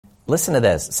listen to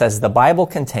this. It says, the Bible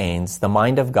contains the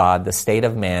mind of God, the state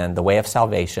of man, the way of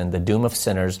salvation, the doom of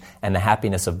sinners, and the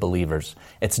happiness of believers.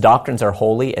 Its doctrines are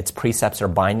holy, its precepts are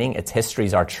binding, its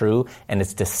histories are true, and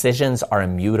its decisions are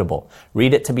immutable.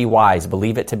 Read it to be wise,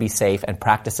 believe it to be safe, and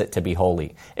practice it to be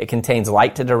holy. It contains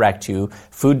light to direct you,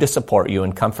 food to support you,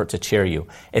 and comfort to cheer you.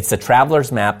 It's the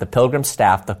traveler's map, the pilgrim's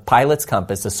staff, the pilot's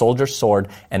compass, the soldier's sword,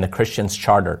 and the Christian's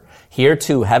charter. Here,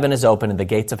 too, heaven is open and the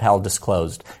gates of hell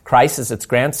disclosed. Christ is its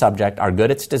grand subject, our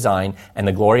good its design, and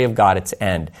the glory of God its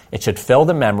end. It should fill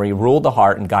the memory, rule the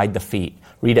heart, and guide the feet.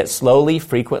 Read it slowly,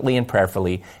 frequently, and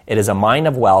prayerfully. It is a mine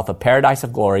of wealth, a paradise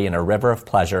of glory, and a river of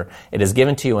pleasure. It is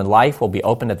given to you in life, will be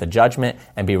opened at the judgment,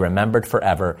 and be remembered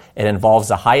forever. It involves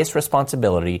the highest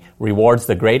responsibility, rewards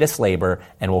the greatest labor,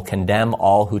 and will condemn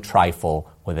all who trifle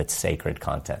with its sacred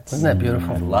contents. Isn't that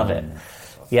beautiful? I love it.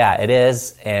 Yeah, it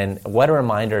is, and what a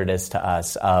reminder it is to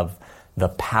us of the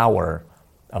power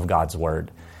of God's Word.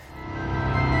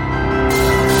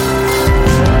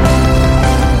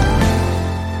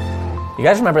 You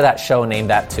guys remember that show Name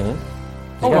That Tune?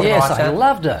 Oh, yes, I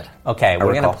loved it. Okay,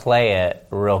 we're going to play it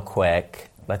real quick.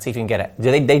 Let's see if you can get it.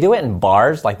 Do they do it in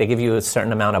bars? Like they give you a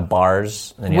certain amount of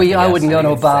bars? And I wouldn't go to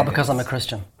a bar because I'm a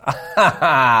Christian.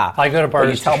 I go to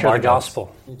bars to share the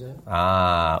gospel. You do?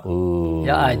 Ooh.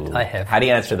 Yeah, I have. How do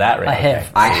you answer that, Ray? I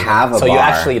have. I have a bar. So you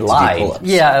actually lied.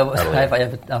 Yeah,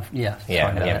 Yeah,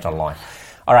 you have to lie.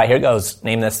 All right, here goes.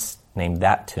 Name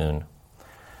that tune.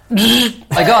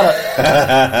 I got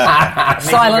it.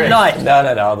 Silent Night. No,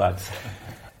 hold on.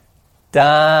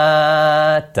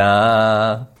 Da,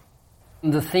 da.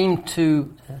 The theme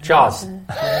to Jaws.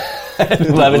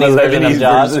 Lebanese version of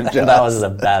Jaws. That was the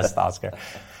best, Oscar.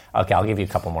 Okay, I'll give you a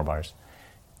couple more bars.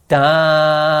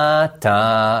 Da,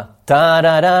 da, da,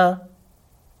 da, da.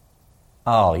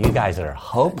 Oh, you guys are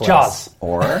hopeless. Jaws.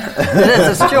 Or?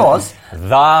 It's Jaws.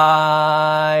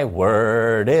 Thy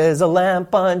word is a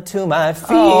lamp unto my feet.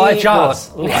 Oh,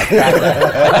 Jaws.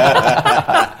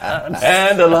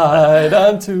 And a light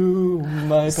unto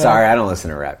my path. Sorry, I don't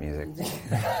listen to rap music.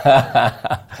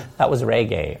 That was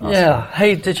reggae. Oscar. Yeah.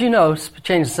 Hey, did you know,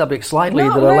 change the subject slightly,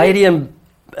 No, that a lady in...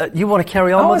 you want to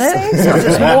carry on with that?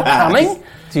 There's more coming.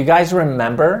 Do you guys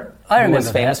remember I who was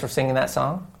remember famous that. for singing that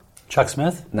song? Chuck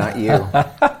Smith? Not you.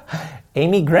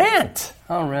 Amy Grant.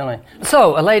 Oh, really?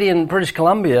 So, a lady in British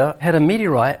Columbia had a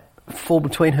meteorite fall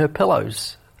between her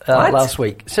pillows last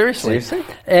week. Seriously?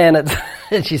 And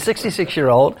she's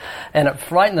 66-year-old, and it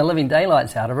frightened the living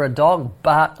daylights out of her. A dog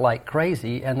barked like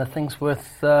crazy, and the thing's worth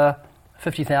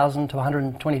 $50,000 to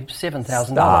 $127,000.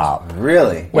 Stop.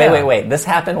 Really? Wait. This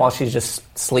happened while she's just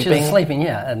sleeping? She was sleeping,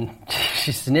 yeah, and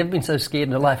she's never been so scared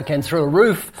in her life. It came through a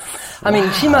roof. I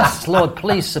mean, she must, Lord,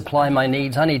 please supply my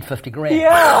needs. I need $50,000.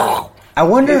 Yeah. I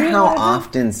wonder how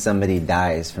often somebody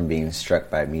dies from being struck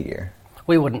by a meteor.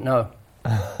 We wouldn't know.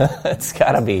 It's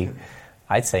got to be,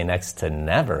 I'd say, next to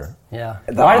never. Yeah.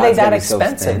 Why are they odds that gotta be so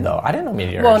expensive, thin. though? I didn't know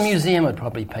meteors. Well, a museum would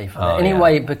probably pay for that. Oh,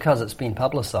 Anyway, yeah. because it's been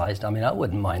publicised, I mean, I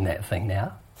wouldn't mind that thing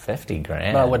now. $50,000.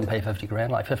 But I wouldn't pay $50,000,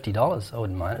 like $50. I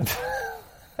wouldn't mind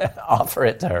it. Offer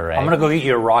it to her, Ray. I'm going to go get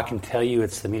you a rock and tell you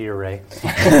it's the meteor Ray. Put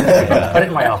it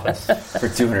in my office. For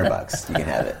 $200, you can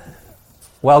have it.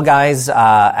 Well, guys,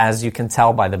 as you can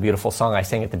tell by the beautiful song I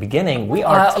sang at the beginning, we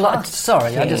are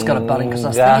sorry, I just got a button because I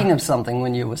was thinking of something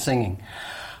when you were singing.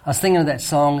 I was thinking of that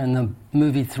song in the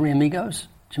movie Three Amigos.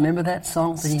 Do you remember that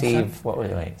song? Steve, what was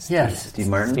it? Yes. Steve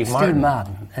Martin? Steve Steve Martin.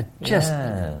 Martin. It just,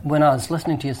 when I was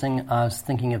listening to you sing, I was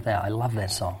thinking of that. I love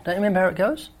that song. Don't you remember how it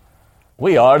goes?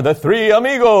 We are the Three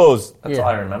Amigos. That's Yeah. all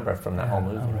I remember from that whole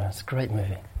movie. Oh, right. It's a great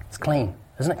movie. It's clean.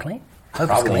 Isn't it clean? Hope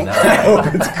Probably it's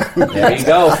clean. not. There you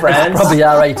go, friends. Probably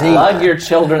R18. Plug your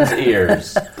children's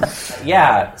ears.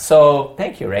 Yeah, so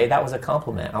thank you, Ray. That was a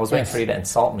compliment. I was waiting for you to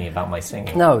insult me about my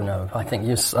singing. No. I think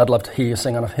I'd love to hear you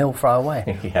sing on a hill far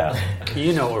away. Yeah.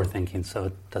 You know what we're thinking, so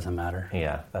it doesn't matter.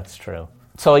 Yeah, that's true.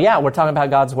 So yeah, we're talking about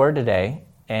God's Word today,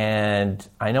 and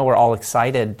I know we're all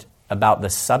excited about the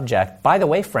subject. By the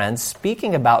way, friends,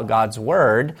 speaking about God's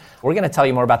Word, we're going to tell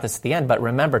you more about this at the end, but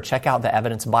remember, check out the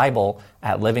Evidence Bible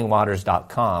at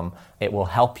livingwaters.com. It will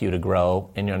help you to grow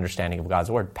in your understanding of God's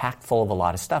Word, packed full of a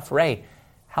lot of stuff. Ray,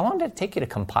 how long did it take you to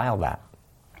compile that?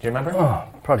 Do you remember? Oh,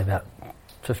 probably about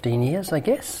 15 years, I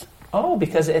guess. Oh,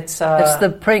 because it's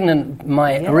the pregnant,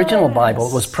 my original Bible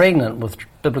was pregnant with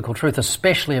biblical truth,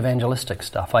 especially evangelistic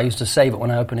stuff. I used to save it when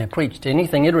I open air preached.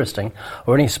 Anything interesting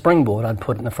or any springboard, I'd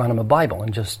put in the front of my Bible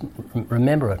and just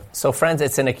remember it. So, friends,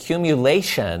 it's an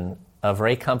accumulation of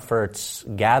Ray Comfort's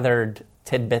gathered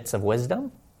tidbits of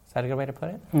wisdom. Is that a good way to put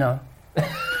it? No.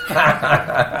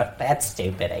 That's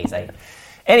stupid, AZ.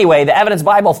 Anyway, the Evidence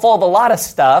Bible, full of a lot of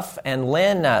stuff. And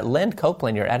Lynn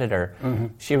Copeland, your editor,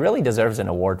 she really deserves an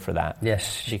award for that.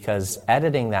 Yes. Because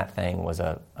editing that thing was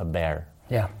a bear.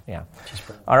 Yeah. Yeah.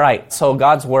 All right, so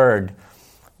God's Word.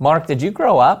 Mark, did you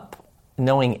grow up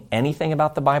knowing anything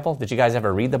about the Bible? Did you guys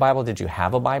ever read the Bible? Did you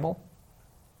have a Bible?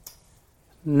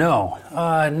 No,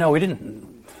 we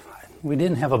didn't. We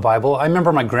didn't have a Bible. I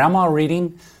remember my grandma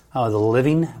reading the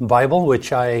Living Bible,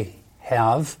 which I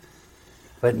have.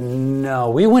 But no,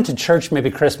 we went to church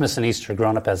maybe Christmas and Easter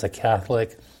growing up as a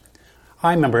Catholic.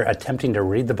 I remember attempting to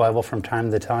read the Bible from time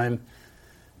to time,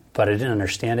 but I didn't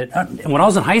understand it. When I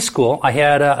was in high school, I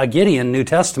had a Gideon New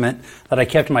Testament that I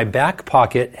kept in my back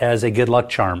pocket as a good luck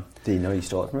charm. Did you know you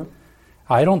stole it from him?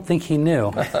 I don't think he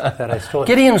knew that I stole it.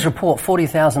 Gideon's report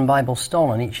 40,000 Bibles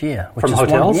stolen each year. Which From is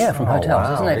hotels? From hotels.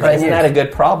 Wow. Isn't that great Isn't news? that a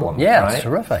good problem? Yeah, right? it's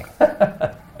terrific.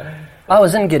 I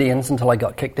was in Gideon's until I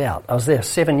got kicked out. I was there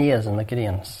 7 years in the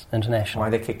Gideon's International.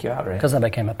 Why'd they kick you out, right? Because I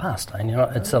became a pastor. And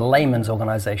it's a layman's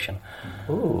organization.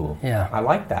 Ooh, Yeah. I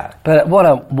like that. But what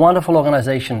a wonderful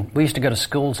organization. We used to go to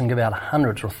schools and give out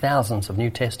hundreds or thousands of New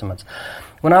Testaments.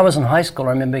 When I was in high school,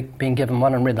 I remember being given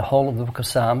one and read the whole of the book of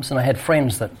Psalms, and I had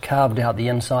friends that carved out the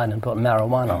inside and put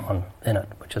marijuana in it,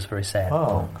 which is very sad.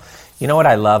 Oh. You know what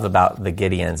I love about the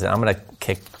Gideons, and I'm going to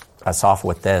kick us off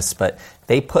with this, but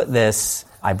they put this,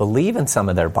 I believe, in some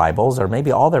of their Bibles, or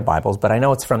maybe all their Bibles, but I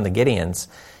know it's from the Gideons.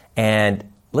 And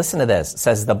listen to this. It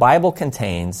says, the Bible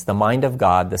contains the mind of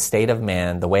God, the state of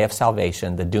man, the way of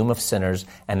salvation, the doom of sinners,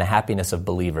 and the happiness of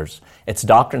believers. Its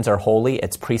doctrines are holy,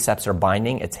 its precepts are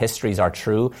binding, its histories are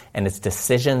true, and its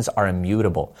decisions are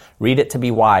immutable. Read it to be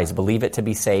wise, believe it to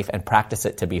be safe, and practice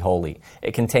it to be holy.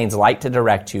 It contains light to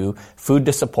direct you, food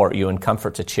to support you, and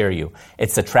comfort to cheer you.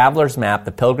 It's the traveler's map,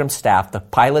 the pilgrim's staff, the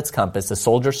pilot's compass, the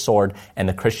soldier's sword, and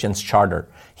the Christian's charter.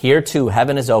 Here, too,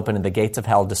 heaven is open and the gates of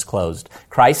hell disclosed.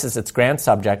 Christ is its grand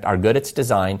subject, our good its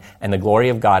design, and the glory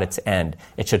of God its end.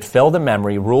 It should fill the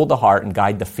memory, rule the heart, and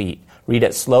guide the feet. Read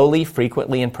it slowly,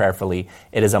 frequently, and prayerfully.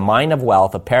 It is a mine of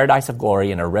wealth, a paradise of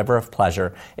glory, and a river of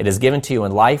pleasure. It is given to you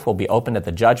in life, will be opened at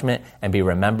the judgment, and be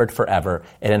remembered forever.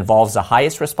 It involves the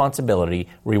highest responsibility,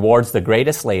 rewards the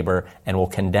greatest labor, and will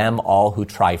condemn all who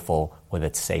trifle with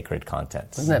its sacred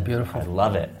contents. Isn't that beautiful? I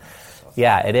love it.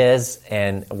 Yeah, it is,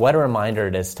 and what a reminder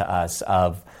it is to us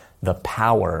of the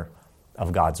power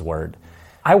of God's Word.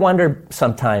 I wonder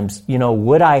sometimes,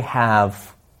 would I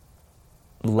have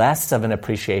less of an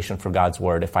appreciation for God's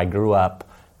Word if I grew up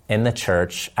in the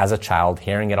church as a child,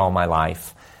 hearing it all my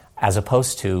life, as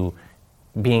opposed to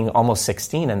being almost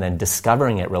 16 and then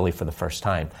discovering it really for the first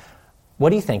time?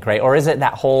 What do you think, Ray? Or is it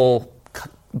that whole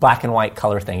black and white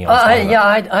color thing you always talk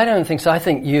about? I don't think so. I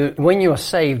think when you are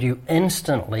saved, you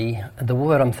instantly, the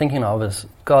word I'm thinking of is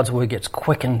God's Word gets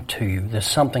quickened to you. There's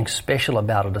something special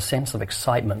about it, a sense of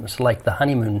excitement. It's like the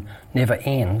honeymoon never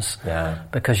ends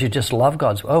because you just love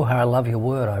God's Word. Oh, how I love your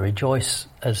Word. I rejoice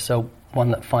as so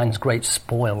one that finds great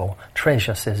spoil or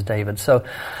treasure, says David. So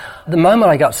the moment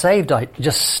I got saved, I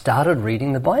just started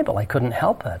reading the Bible. I couldn't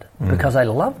help it because I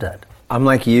loved it. I'm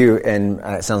like you, and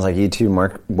it sounds like you too,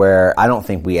 Mark, where I don't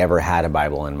think we ever had a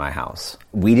Bible in my house.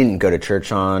 We didn't go to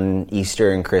church on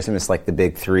Easter and Christmas, like the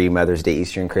big three, Mother's Day,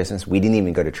 Easter, and Christmas. We didn't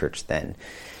even go to church then.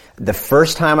 The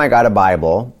first time I got a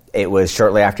Bible, it was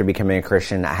shortly after becoming a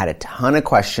Christian. I had a ton of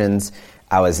questions.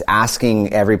 I was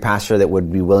asking every pastor that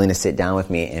would be willing to sit down with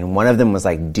me, and one of them was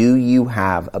like, do you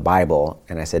have a Bible?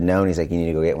 And I said, no, and he's like, you need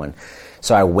to go get one.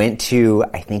 So I went to,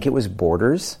 I think it was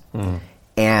Borders,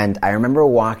 and I remember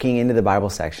walking into the Bible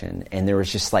section, and there was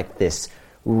just like this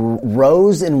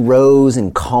rows and rows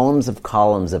and columns of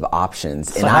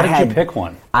options. So and how did you pick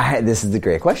one? This is a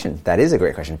great question. That is a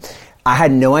great question. I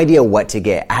had no idea what to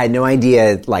get. I had no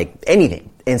idea, like, anything.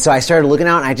 And so I started looking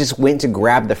out, and I just went to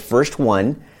grab the first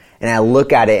one, and I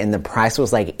look at it, and the price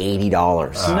was like $80.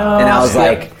 And I was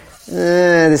like,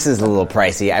 this is a little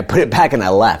pricey. I put it back, and I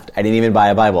left. I didn't even buy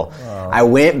a Bible. I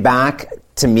went back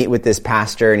to meet with this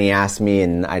pastor, and he asked me,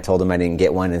 and I told him I didn't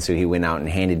get one, and so he went out and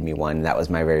handed me one. That was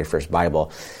my very first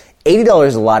Bible. $80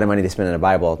 is a lot of money to spend on a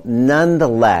Bible.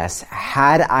 Nonetheless,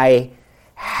 had I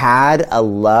had a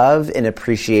love and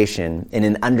appreciation and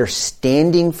an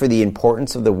understanding for the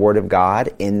importance of the Word of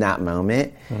God in that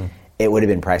moment, it would have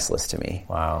been priceless to me.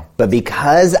 Wow. But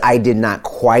because I did not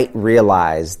quite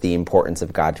realize the importance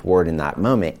of God's Word in that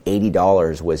moment,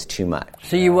 $80 was too much.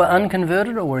 So you were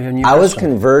unconverted, or were you a new I was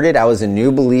Christian? converted. I was a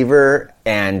new believer,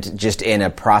 and just in a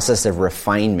process of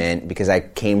refinement because I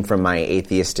came from my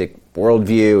atheistic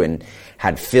worldview and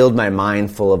had filled my mind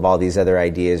full of all these other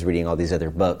ideas, reading all these other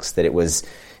books, that it was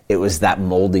that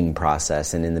molding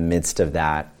process. And in the midst of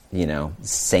that,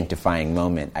 sanctifying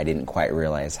moment, I didn't quite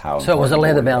realize how. So it was a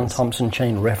important leather-bound Thompson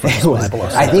Chain Reference Bible.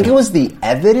 I think it was the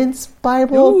Evidence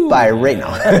Bible by Ray.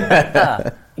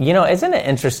 Isn't it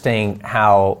interesting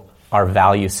how our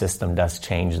value system does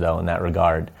change, though, in that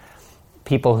regard?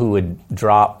 People who would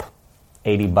drop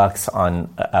 $80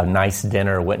 on a nice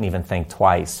dinner wouldn't even think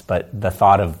twice, but the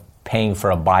thought of paying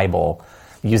for a Bible,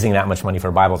 using that much money for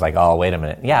a Bible is like, oh, wait a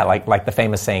minute. Yeah, like the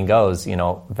famous saying goes,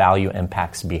 value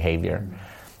impacts behavior.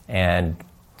 And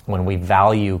when we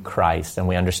value Christ and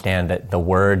we understand that the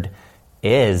Word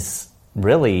is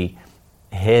really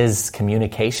His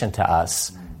communication to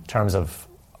us in terms of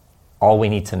all we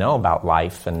need to know about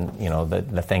life and,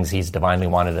 the things He's divinely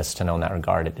wanted us to know in that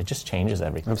regard, it just changes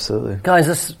everything. Absolutely.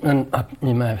 Guys, you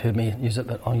may have heard me use it,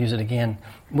 but I'll use it again.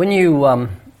 When you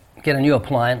get a new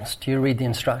appliance, do you read the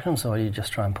instructions or do you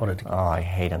just try and put it together? Oh, I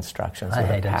hate instructions. I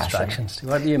hate instructions.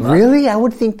 What do you, Mark? Really? I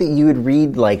would think that you would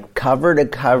read cover to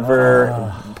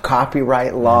cover,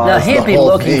 copyright laws. Now he'd be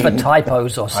looking for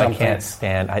typos or something. I can't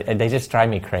stand. They just drive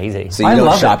me crazy. So you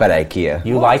don't shop at IKEA.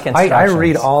 You like instructions? I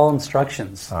read all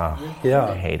instructions. Oh, yeah.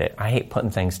 I hate it. I hate putting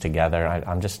things together.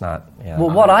 I'm just not. Well,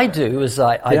 what I do is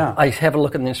I have a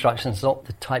look at the instructions.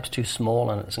 The type's too small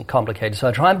and it's complicated, so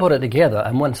I try and put it together.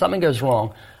 And when something goes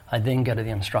wrong, I then go to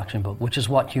the instruction book, which is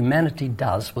what humanity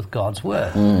does with God's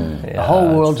Word. The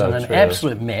whole world's in an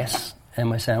absolute mess, and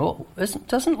we're saying, well,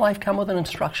 doesn't life come with an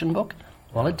instruction book?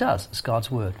 Well, it does. It's God's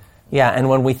Word. Yeah, and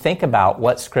when we think about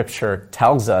what Scripture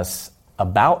tells us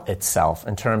about itself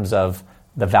in terms of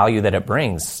the value that it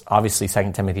brings, obviously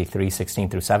 2 Timothy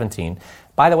 3:16 through 17.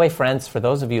 By the way, friends, for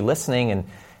those of you listening and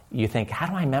you think, how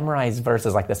do I memorize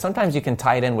verses like this? Sometimes you can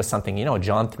tie it in with something,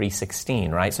 John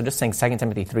 3:16, right? So just saying 2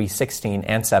 Timothy 3:16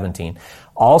 and 17.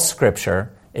 All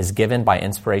Scripture is given by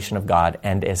inspiration of God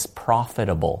and is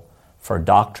profitable for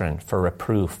doctrine, for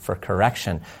reproof, for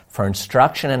correction, for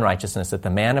instruction in righteousness, that the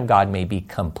man of God may be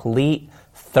complete,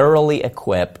 thoroughly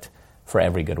equipped for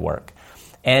every good work.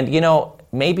 And,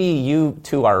 maybe you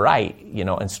too are right.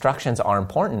 Instructions are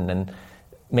important, and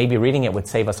maybe reading it would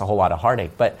save us a whole lot of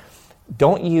heartache. But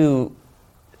don't you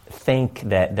think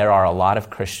that there are a lot of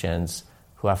Christians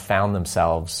who have found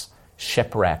themselves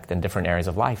shipwrecked in different areas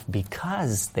of life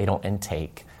because they don't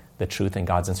intake the truth in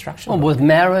God's instruction? Well, with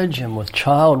marriage and with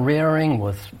child rearing,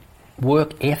 with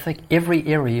work ethic, every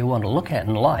area you want to look at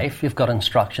in life, you've got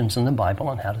instructions in the Bible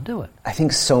on how to do it. I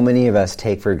think so many of us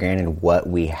take for granted what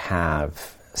we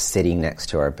have sitting next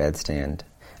to our bedstand.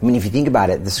 I mean, if you think about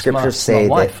it, the Scriptures say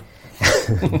that...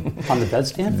 On the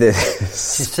bedstand?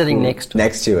 She's sitting next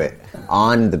to it.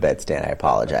 On the bedstand, I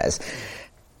apologize.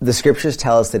 The Scriptures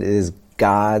tell us that it is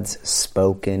God's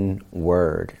spoken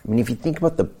word. I mean, if you think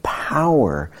about the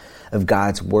power of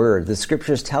God's word, the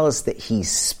Scriptures tell us that He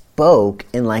spoke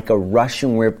in like a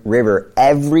rushing river.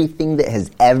 Everything that has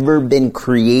ever been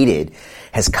created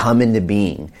has come into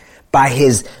being. By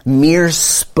His mere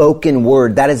spoken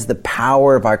word. That is the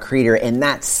power of our Creator. And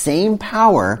that same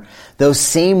power, those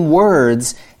same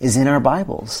words, is in our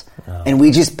Bibles. Oh. And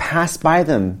we just pass by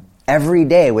them every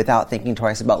day without thinking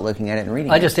twice about looking at it and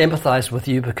reading it. I just empathize with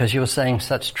you because you were saying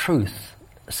such truth,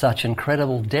 such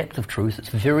incredible depth of truth. It's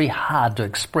very hard to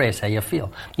express how you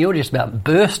feel. You're just about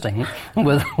bursting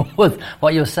with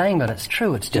what you're saying, but it's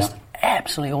true. It's just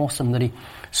absolutely awesome that He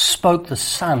spoke the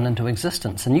sun into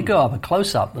existence. And you go up a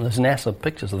close-up, and there's NASA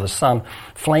pictures of the sun,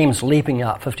 flames leaping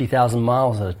up 50,000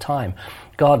 miles at a time.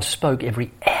 God spoke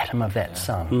every atom of that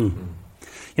sun.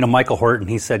 Michael Horton,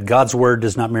 he said, God's Word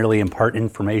does not merely impart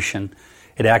information,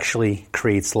 it actually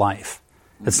creates life.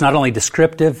 It's not only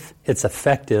descriptive, it's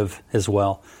effective as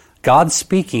well. God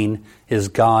speaking is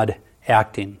God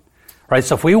acting. Right?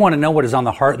 So if we want to know what is on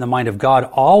the heart and the mind of God,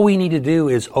 all we need to do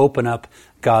is open up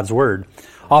God's Word.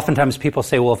 Oftentimes people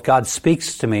say, well, if God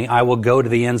speaks to me, I will go to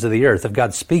the ends of the earth. If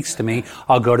God speaks to me,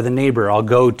 I'll go to the neighbor. I'll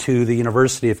go to the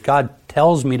university. If God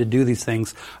tells me to do these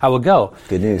things, I will go.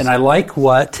 Good news. And I like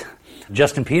what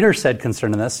Justin Peters said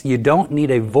concerning this. You don't need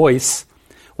a voice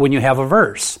when you have a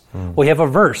verse. We have a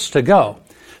verse to go.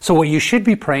 So what you should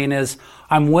be praying is,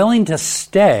 I'm willing to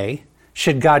stay.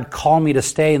 Should God call me to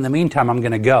stay? In the meantime, I'm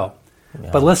going to go.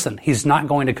 Yeah. But listen, He's not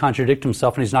going to contradict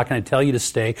Himself, and He's not going to tell you to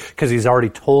stay because He's already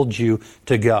told you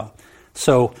to go.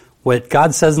 So what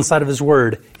God says inside of His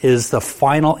Word is the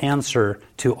final answer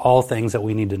to all things that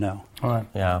we need to know. All right.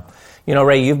 Yeah.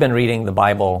 Ray, you've been reading the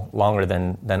Bible longer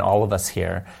than all of us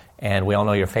here, and we all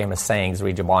know your famous sayings,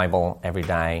 read your Bible every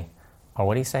day. Or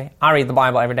what do you say? I read the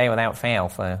Bible every day without fail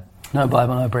for... No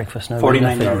Bible, no breakfast, no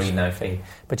 49 years. No fee.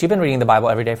 But you've been reading the Bible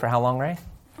every day for how long, Ray?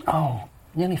 Oh,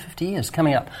 nearly 50 years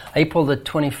coming up. April the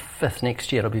 25th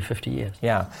next year, it'll be 50 years.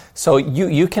 Yeah. So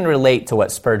you can relate to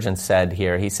what Spurgeon said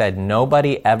here. He said,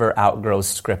 nobody ever outgrows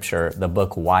Scripture. The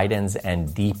book widens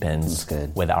and deepens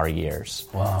with our years.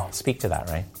 Wow. Speak to that,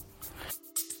 right?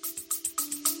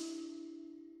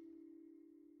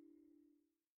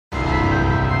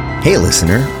 Hey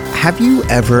listener, have you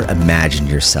ever imagined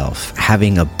yourself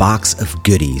having a box of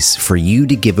goodies for you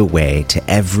to give away to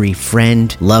every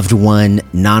friend, loved one,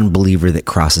 non-believer that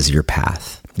crosses your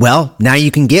path? Well, now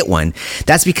you can get one.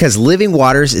 That's because Living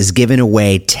Waters is giving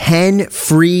away 10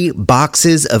 free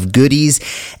boxes of goodies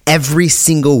every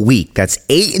single week. That's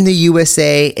 8 in the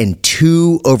USA and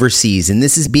 2 overseas. And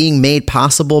this is being made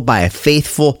possible by a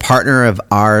faithful partner of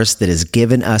ours that has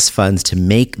given us funds to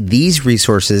make these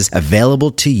resources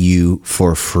available to you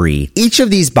for free. Each of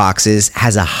these boxes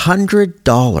has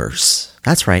 $100.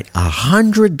 That's right,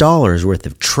 $100 worth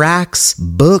of tracts,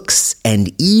 books,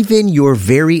 and even your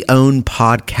very own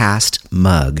podcast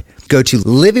mug. Go to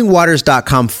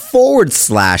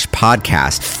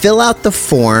livingwaters.com/podcast, fill out the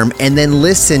form, and then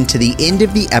listen to the end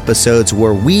of the episodes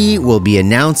where we will be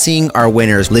announcing our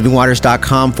winners.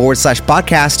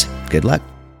 livingwaters.com/podcast. Good luck.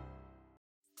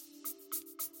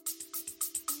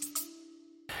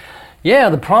 Yeah,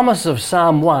 the promise of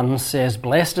Psalm 1 says,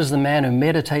 "Blessed is the man who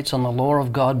meditates on the law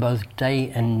of God both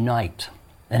day and night.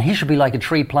 And he shall be like a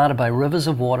tree planted by rivers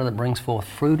of water that brings forth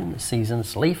fruit in the season.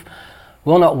 Its leaf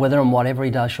will not wither, and whatever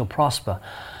he does shall prosper."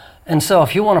 And so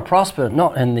if you want to prosper,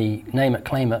 not in the name it,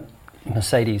 claim it,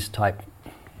 Mercedes type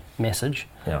message,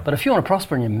 but if you want to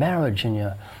prosper in your marriage, in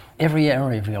your every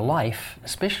area of your life,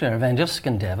 especially in evangelistic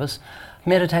endeavors,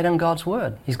 meditate on God's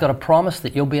Word. He's got a promise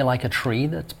that you'll be like a tree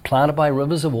that's planted by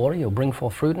rivers of water. You'll bring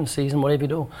forth fruit in season, whatever you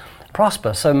do.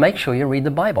 Prosper. So make sure you read the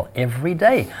Bible every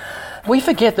day. We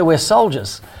forget that we're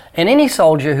soldiers. And any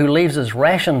soldier who leaves his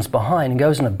rations behind and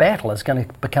goes into battle is going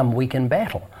to become weak in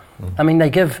battle. I mean,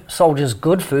 they give soldiers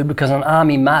good food because an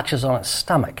army marches on its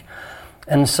stomach.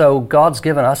 And so God's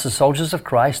given us, as soldiers of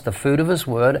Christ, the food of His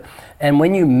Word. And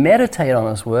when you meditate on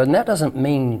His Word, and that doesn't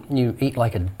mean you eat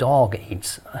like a dog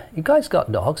eats. You guys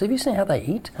got dogs. Have you seen how they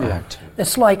eat? Yeah.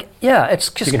 It's like, it's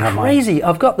just crazy.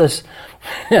 I've got this,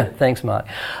 thanks, Mark.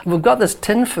 We've got this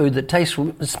tin food that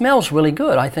it smells really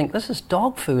good. I think this is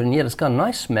dog food, and yet it's got a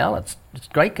nice smell. It's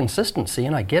great consistency,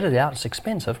 and I get it out. It's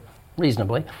expensive.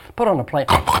 Reasonably, put on a plate,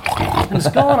 and it's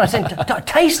gone. I said,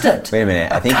 taste it. Wait a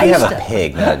minute, I think you have a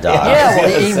pig, not a dog. Yeah, well,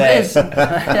 he is.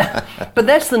 But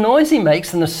that's the noise he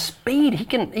makes and the speed.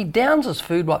 He downs his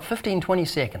food, 15, 20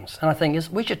 seconds. And I think,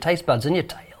 where's your taste buds? In your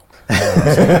tail.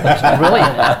 It's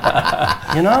brilliant.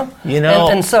 You know.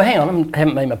 And so, hang on, I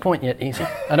haven't made my point yet, Easy.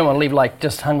 I don't want to leave like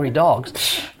just hungry dogs.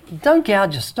 Don't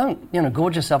gorge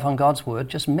yourself on God's Word.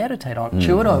 Just meditate on it.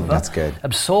 Chew it over. That's good.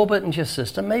 Absorb it into your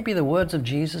system. Maybe the words of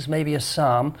Jesus, maybe a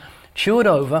psalm. Chew it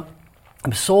over.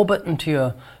 Absorb it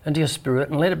into your spirit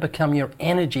and let it become your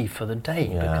energy for the day,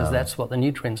 because that's what the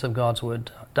nutrients of God's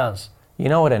Word does. You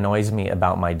know what annoys me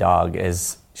about my dog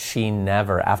is she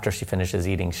never, after she finishes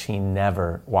eating, she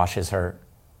never washes her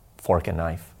fork and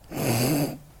knife.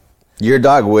 Your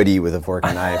dog would eat with a fork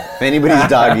and knife. If anybody's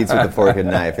dog eats with a fork and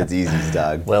knife, it's Easy's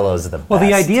dog. Willow's the best. Well,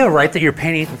 the idea, right, that you're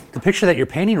painting, the picture that you're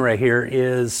painting right here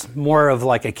is more of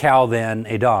like a cow than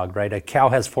a dog, right? A cow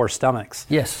has 4 stomachs.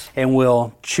 Yes. And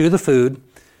will chew the food,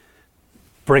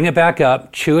 bring it back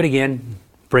up, chew it again,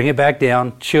 bring it back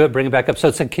down, chew it, bring it back up. So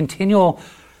it's a continual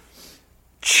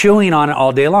chewing on it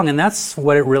all day long. And that's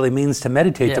what it really means to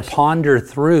meditate, to ponder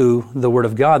through the Word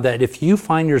of God, that if you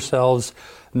find yourselves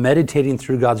meditating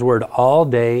through God's Word all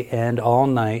day and all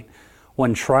night,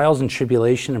 when trials and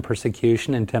tribulation and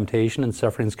persecution and temptation and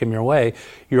sufferings come your way,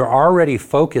 you're already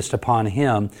focused upon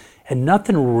Him, and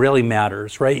nothing really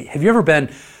matters, right? Have you ever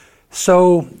been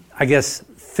so,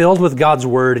 filled with God's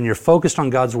Word, and you're focused on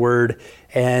God's Word,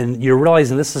 and you're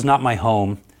realizing this is not my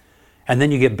home, and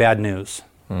then you get bad news?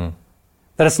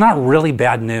 That it's not really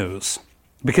bad news,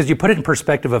 because you put it in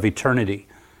perspective of eternity.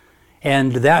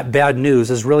 And that bad news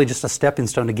is really just a stepping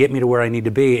stone to get me to where I need to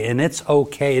be. And it's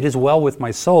okay. It is well with my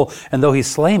soul. And though He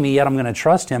slay me, yet I'm going to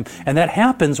trust Him. And that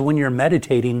happens when you're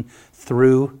meditating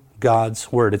through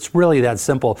God's Word. It's really that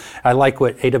simple. I like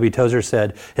what A.W. Tozer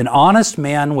said. An honest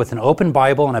man with an open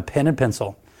Bible and a pen and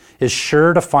pencil is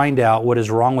sure to find out what is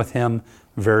wrong with him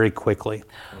very quickly.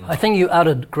 I think you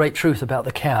uttered great truth about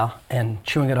the cow and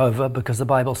chewing it over, because the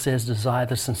Bible says, desire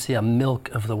the sincere milk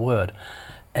of the Word.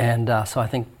 And so I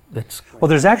think well,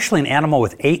 there's actually an animal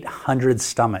with 800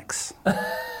 stomachs. Did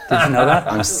you know that?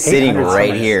 I'm sitting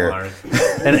right here.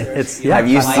 And it's Have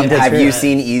you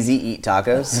seen Easy eat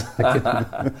tacos?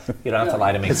 You don't have to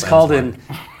lie to me. It's called an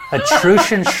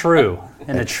Etruscan shrew,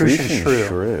 An Etruscan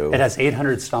shrew. It has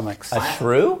 800 stomachs. A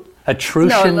shrew?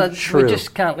 Etruscan shrew. We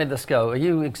just can't let this go. Are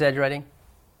you exaggerating?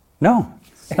 No,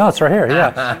 it's right here.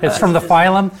 Yeah, it's from the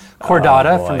phylum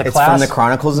Chordata, from the It's class. from the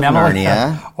Chronicles of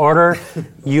Narnia. Order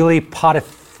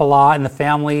Eulipotyphla in the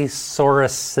family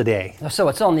Saurasidae. So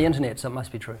it's on the internet, so it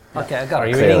must be true. Okay, I got Are it.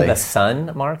 you Clearly. reading The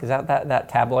Sun, Mark? Is that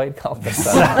tabloid called The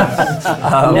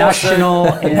Sun?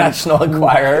 National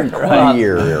Enquirer. Right.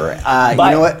 You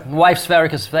know what? Wife's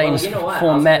varicose veins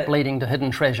form mat leading to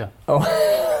hidden treasure.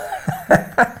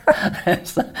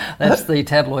 That's the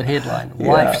tabloid headline.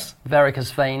 Wife's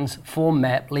varicose veins form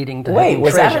mat leading to hidden treasure. Wait,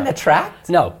 was that an attract?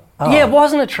 No. Oh. Yeah, it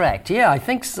was an attract. Yeah, I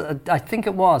think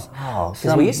it was. Oh,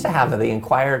 because we used to have the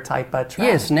Enquirer type tract.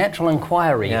 Yes, Natural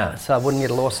Enquiry. Yeah. So I wouldn't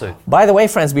get a lawsuit. By the way,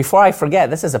 friends, before I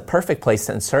forget, this is a perfect place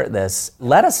to insert this.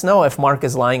 Let us know if Mark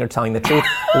is lying or telling the truth.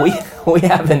 we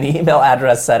have an email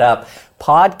address set up,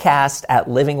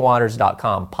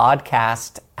 podcast@livingwaters.com.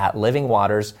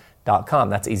 Podcast@livingwaters.com.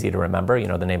 That's easy to remember. You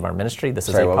know the name of our ministry. This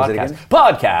is a podcast.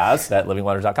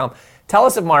 Podcast@livingwaters.com. Tell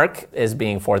us if Mark is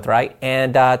being forthright,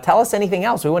 and tell us anything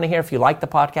else. We want to hear if you like the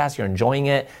podcast, you're enjoying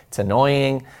it, it's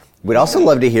annoying. We'd also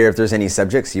love to hear if there's any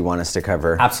subjects you want us to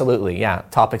cover. Absolutely, yeah.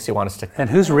 Topics you want us to And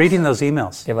who's reading those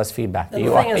emails? give us feedback. The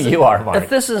You thing is, are, Mark. If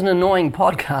this is an annoying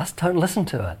podcast, don't listen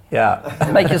to it.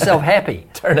 Yeah. Make yourself happy.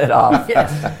 Turn it off.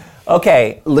 Yes.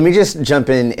 Okay. Let me just jump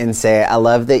in and say I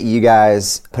love that you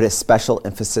guys put a special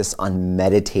emphasis on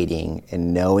meditating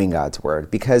and knowing God's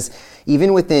Word, because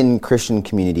even within Christian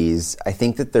communities, I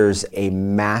think that there's a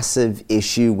massive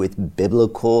issue with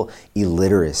biblical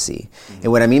illiteracy.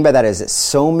 And what I mean by that is that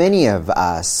so many of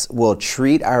us will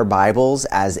treat our Bibles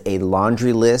as a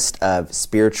laundry list of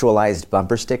spiritualized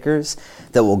bumper stickers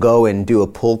that will go and do a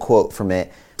pull quote from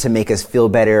it to make us feel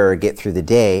better or get through the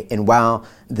day. And while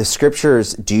the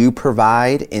scriptures do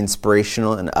provide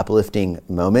inspirational and uplifting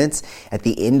moments, at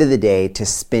the end of the day, to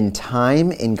spend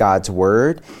time in God's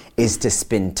Word is to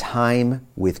spend time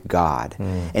with God.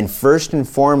 And first and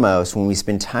foremost, when we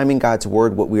spend time in God's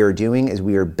Word, what we are doing is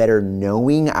we are better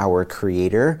knowing our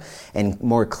Creator and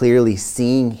more clearly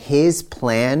seeing His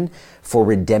plan for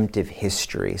redemptive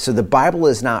history. So the Bible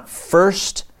is not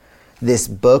first this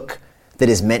book that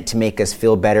is meant to make us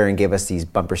feel better and give us these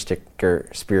bumper sticker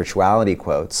spirituality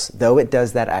quotes. Though it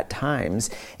does that at times,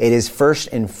 it is first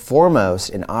and foremost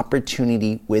an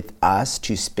opportunity with us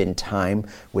to spend time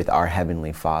with our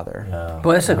Heavenly Father.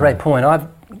 Well, that's a great point. I've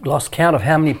lost count of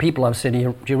how many people I've said,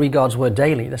 do you read God's Word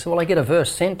daily? They said, well, I get a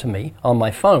verse sent to me on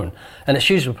my phone. And it's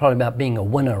usually probably about being a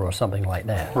winner or something like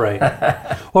that. Right.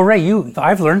 Well, Ray,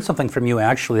 I've learned something from you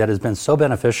actually that has been so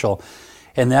beneficial.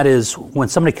 And that is when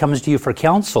somebody comes to you for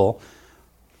counsel,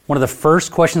 one of the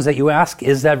first questions that you ask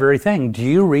is that very thing. Do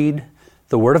you read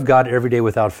the Word of God every day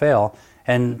without fail?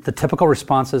 And the typical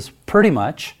response is pretty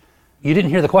much. You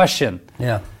didn't hear the question.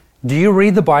 Yeah. Do you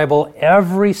read the Bible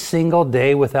every single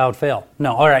day without fail?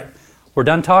 No. All right. We're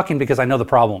done talking because I know the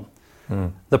problem.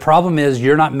 The problem is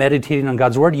you're not meditating on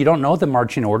God's Word. You don't know the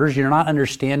marching orders. You're not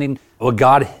understanding what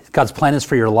God's plan is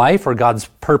for your life or God's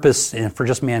purpose for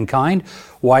just mankind,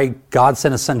 why God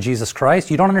sent His Son, Jesus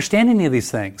Christ. You don't understand any of these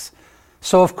things.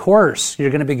 So of course,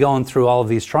 you're going to be going through all of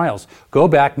these trials. Go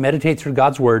back, meditate through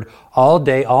God's Word all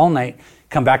day, all night.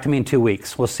 Come back to me in 2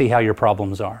 weeks. We'll see how your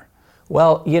problems are.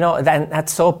 Well,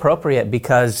 that's so appropriate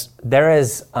because there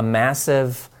is a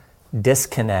massive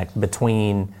disconnect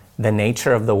between the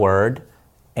nature of the Word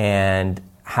and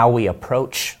how we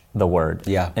approach the Word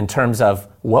in terms of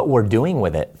what we're doing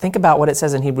with it. Think about what it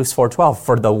says in Hebrews 4:12.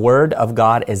 For the Word of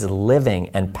God is living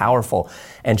and powerful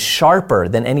and sharper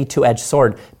than any two-edged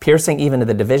sword, piercing even to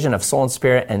the division of soul and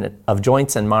spirit and of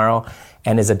joints and marrow,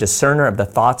 and is a discerner of the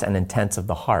thoughts and intents of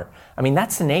the heart. I mean,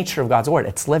 that's the nature of God's Word.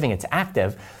 It's living, it's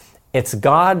active. It's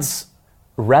God's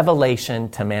revelation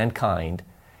to mankind,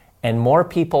 and more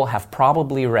people have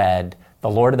probably read the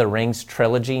Lord of the Rings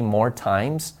trilogy more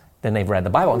times than they've read the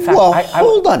Bible. In fact,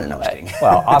 hold on. No,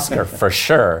 well, Oscar, for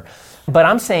sure. But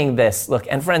I'm saying this, look,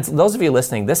 and friends, those of you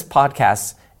listening, this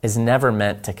podcast is never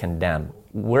meant to condemn.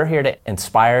 We're here to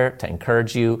inspire, to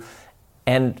encourage you,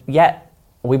 and yet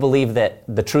we believe that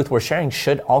the truth we're sharing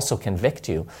should also convict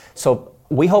you. So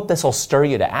we hope this will stir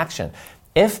you to action.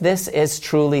 If this is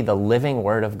truly the living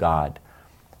Word of God,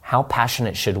 how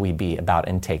passionate should we be about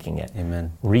intaking it?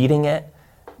 Amen. Reading it,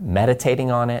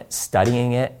 meditating on it,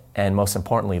 studying it, and most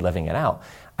importantly, living it out.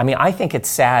 I mean, I think it's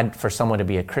sad for someone to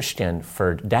be a Christian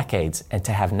for decades and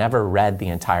to have never read the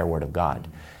entire Word of God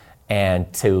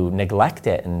and to neglect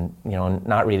it and,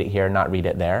 not read it here, not read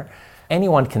it there.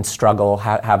 Anyone can struggle,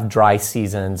 have dry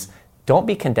seasons, don't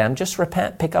be condemned. Just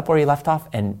repent, pick up where you left off,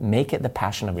 and make it the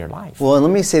passion of your life. Well, and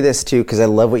let me say this too, because I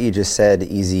love what you just said,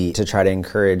 Easy, to try to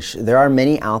encourage. There are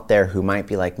many out there who might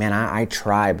be like, man, I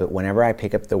try, but whenever I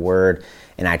pick up the word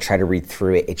and I try to read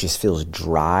through it, it just feels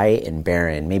dry and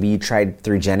barren. Maybe you tried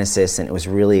through Genesis and it was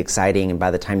really exciting, and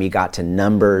by the time you got to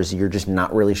Numbers, you're just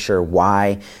not really sure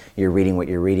why you're reading what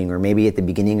you're reading. Or maybe at the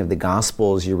beginning of the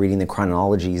Gospels, you're reading the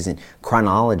chronologies and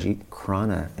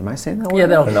am I saying that word?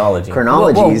 Yeah, chronology.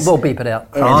 Chronologies. We'll beep it out.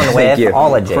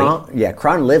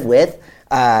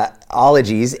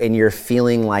 Ologies, and you're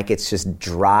feeling like it's just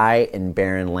dry and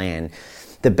barren land.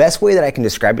 The best way that I can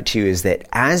describe it to you is that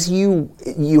as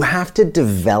you have to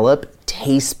develop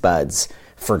taste buds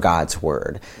for God's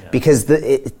word, because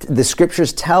the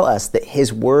scriptures tell us that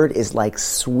his word is like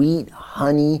sweet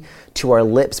honey to our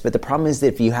lips. But the problem is that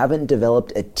if you haven't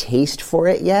developed a taste for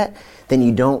it yet, then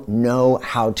you don't know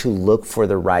how to look for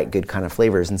the right good kind of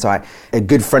flavors. And so a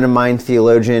good friend of mine,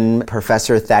 theologian,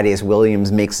 Professor Thaddeus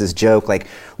Williams, makes this joke, like,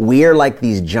 we are like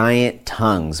these giant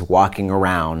tongues walking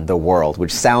around the world,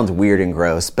 which sounds weird and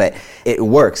gross, but it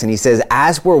works. And he says,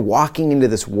 as we're walking into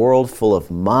this world full of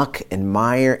muck and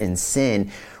mire and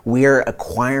sin, we are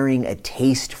acquiring a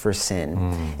taste for sin.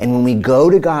 And when we go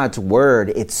to God's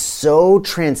word, it's so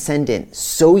transcendent,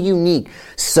 so unique,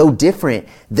 so different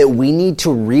that we need to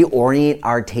reorient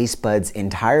our taste buds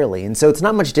entirely. And so it's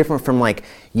not much different from, like,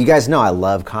 you guys know I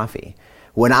love coffee.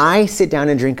 When I sit down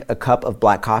and drink a cup of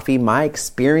black coffee, my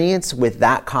experience with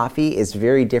that coffee is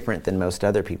very different than most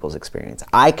other people's experience.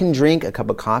 I can drink a cup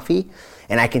of coffee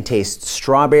and I can taste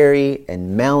strawberry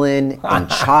and melon and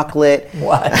chocolate.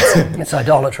 What? It's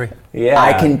idolatry. Yeah.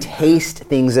 I can taste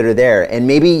things that are there. And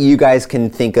maybe you guys can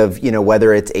think of,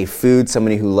 whether it's a food,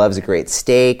 somebody who loves a great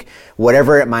steak,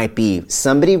 whatever it might be,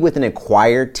 somebody with an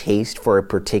acquired taste for a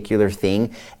particular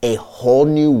thing, a whole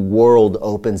new world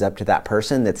opens up to that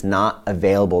person that's not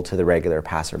available to the regular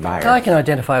passerby. I can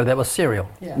identify with that with cereal.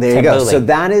 Yeah. There you go. So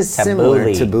that is similar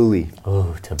to tabbouleh.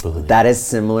 Oh, tabbouleh. That is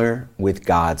similar with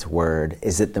God's word,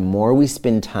 is that the more we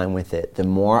spend time with it, the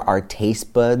more our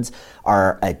taste buds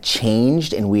are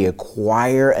changed, and we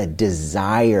acquire a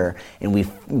desire, and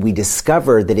we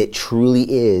discover that it truly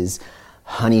is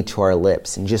honey to our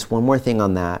lips. And just one more thing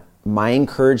on that. My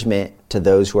encouragement to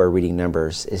those who are reading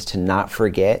Numbers is to not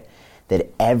forget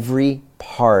that every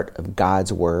part of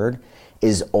God's word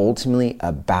is ultimately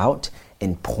about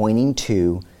and pointing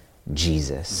to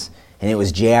Jesus. And it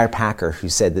was J.I. Packer who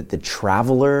said that the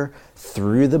traveler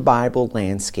through the Bible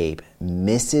landscape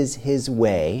misses his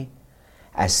way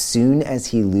as soon as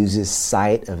he loses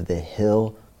sight of the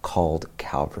hill called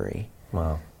Calvary.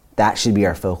 Wow. That should be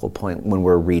our focal point when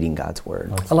we're reading God's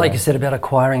word. I like you said about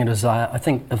acquiring a desire. I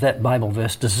think of that Bible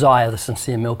verse, desire the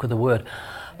sincere milk of the word.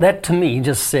 That to me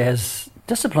just says,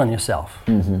 discipline yourself.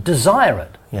 Desire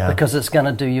it, because it's going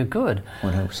to do you good.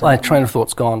 100%. My train of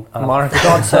thought's gone. Mark.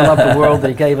 God so loved the world that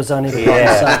he gave his only begotten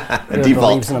Son. Whoever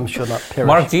believes in him should not perish.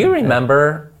 Mark, do you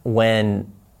remember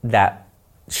when that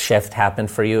shift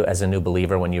happened for you as a new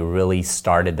believer, when you really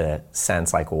started to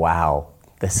sense like, wow,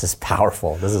 this is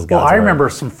powerful. This is God's Well, I word. remember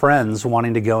some friends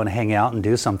wanting to go and hang out and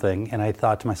do something, and I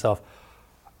thought to myself,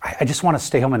 I just want to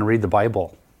stay home and read the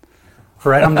Bible.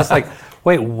 Right? I'm just like,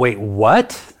 wait,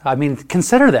 what? I mean,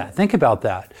 consider that. Think about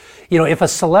that. If a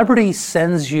celebrity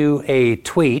sends you a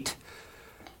tweet,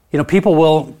 people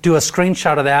will do a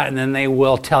screenshot of that, and then they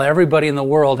will tell everybody in the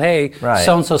world, hey, right,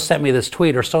 so-and-so sent me this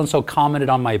tweet, or so-and-so commented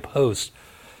on my post.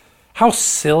 How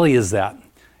silly is that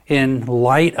in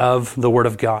light of the Word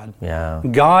of God? Yeah.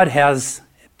 God has,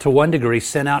 to one degree,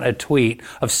 sent out a tweet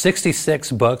of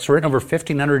 66 books written over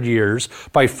 1,500 years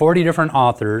by 40 different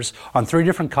authors on 3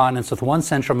 different continents with one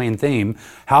central main theme.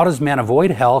 How does man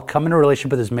avoid hell, come into a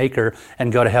relationship with his Maker,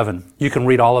 and go to heaven? You can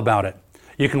read all about it.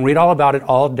 You can read all about it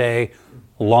all day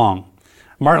long.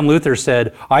 Martin Luther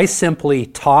said, I simply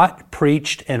taught,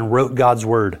 preached, and wrote God's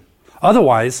Word.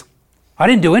 Otherwise, I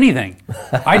didn't do anything.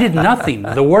 I did nothing.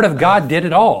 The Word of God did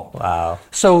it all. Wow.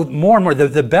 So more and more,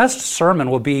 the best sermon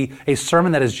will be a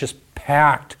sermon that is just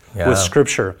packed with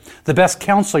Scripture. The best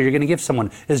counsel you're going to give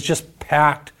someone is just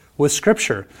packed with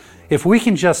Scripture. If we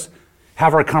can just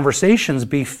have our conversations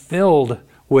be filled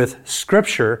with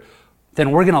Scripture,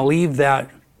 then we're going to leave that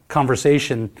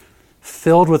conversation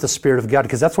filled with the Spirit of God,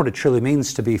 because that's what it truly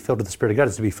means to be filled with the Spirit of God,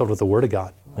 is to be filled with the Word of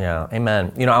God. Yeah,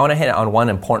 amen. I want to hit on one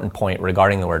important point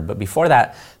regarding the Word, but before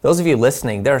that, those of you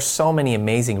listening, there are so many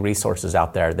amazing resources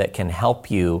out there that can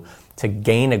help you to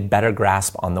gain a better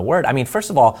grasp on the Word. I mean, first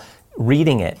of all,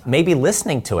 reading it, maybe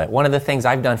listening to it. One of the things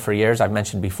I've done for years, I've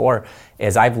mentioned before,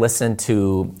 is I've listened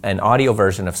to an audio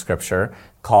version of Scripture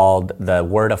called The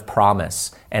Word of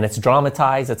Promise, and it's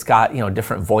dramatized. It's got,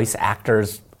 different voice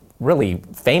actors really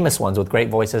famous ones with great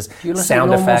voices, Do you listen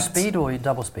sound to normal effects. speed or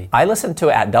double speed? I listen to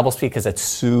it at double speed because it's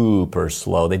super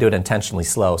slow. They do it intentionally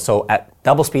slow. So at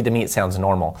double speed, to me, it sounds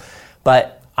normal.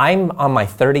 But I'm on my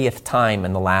 30th time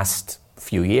in the last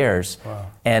few years,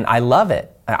 and I love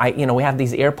it. We have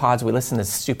these AirPods, we listen to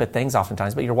stupid things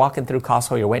oftentimes, but you're walking through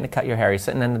Costco, you're waiting to cut your hair, you're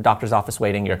sitting in the doctor's office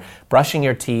waiting, you're brushing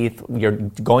your teeth, you're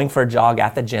going for a jog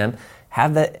at the gym.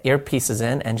 Have the earpieces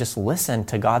in and just listen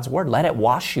to God's word. Let it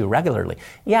wash you regularly.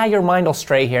 Yeah, your mind will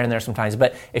stray here and there sometimes,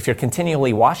 but if you're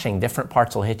continually washing, different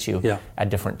parts will hit you at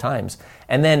different times.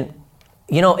 And then,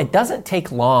 it doesn't take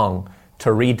long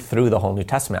to read through the whole New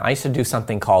Testament. I used to do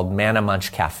something called Manna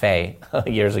Munch Cafe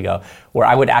years ago, where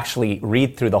I would actually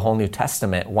read through the whole New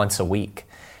Testament once a week.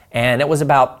 And it was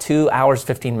about 2 hours,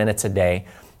 15 minutes a day.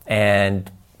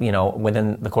 And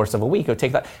within the course of a week, it would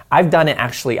take that. I've done it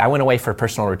actually. I went away for a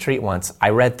personal retreat once. I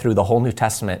read through the whole New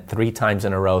Testament 3 times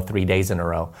in a row, 3 days in a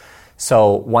row.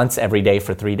 So once every day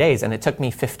for 3 days. And it took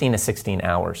me 15 to 16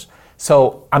 hours.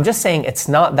 So I'm just saying it's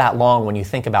not that long when you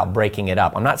think about breaking it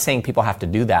up. I'm not saying people have to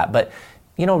do that, but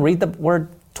read the word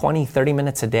 20, 30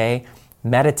 minutes a day,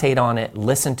 meditate on it,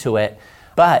 listen to it.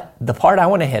 But the part I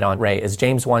want to hit on, Ray, is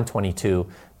James 1:22,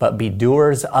 but be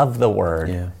doers of the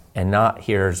word and not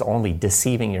hearers only,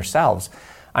 deceiving yourselves.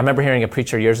 I remember hearing a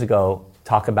preacher years ago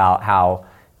talk about how,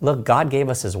 look, God gave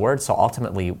us his word so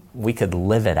ultimately we could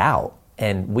live it out.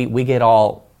 And we get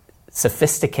all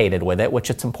sophisticated with it, which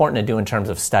it's important to do in terms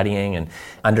of studying and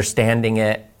understanding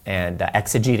it and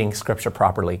exegeting scripture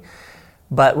properly.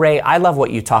 But Ray, I love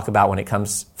what you talk about when it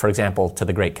comes, for example, to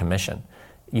the Great Commission.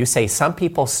 You say some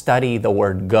people study the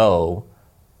word go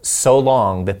so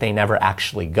long that they never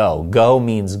actually go. Go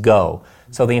means go.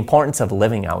 So the importance of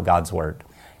living out God's word.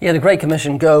 Yeah, the Great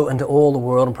Commission, go into all the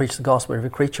world and preach the gospel to every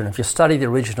creature. And if you study the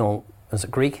original, is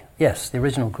it Greek? Yes, the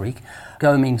original Greek.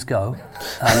 Go means go.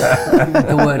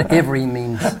 The word every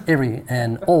means every,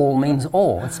 and all means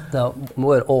all. The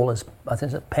word all is, I think,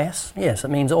 is it pas? Yes, it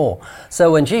means all.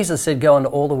 So when Jesus said go into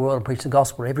all the world and preach the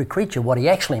gospel to every creature, what he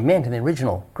actually meant in the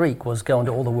original Greek was go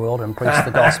into all the world and preach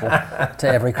the gospel to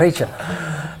every creature.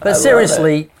 But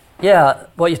seriously,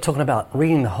 what you're talking about,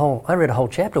 I read a whole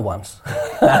chapter once.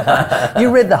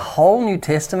 You read the whole New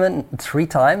Testament 3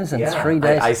 times in 3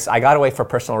 days? I got away for a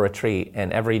personal retreat,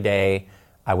 and every day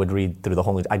I would read through the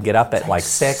whole I'd get up at like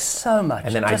 6. So much.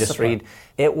 And then I just read.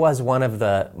 It was one of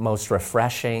the most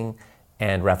refreshing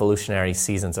and revolutionary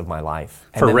seasons of my life.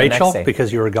 And for Rachel,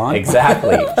 because you were gone?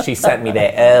 Exactly. She sent me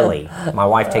there early. My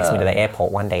wife takes me to the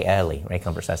airport one day early, Ray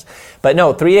Comfort says. But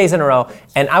no, 3 days in a row.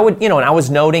 And I would, and I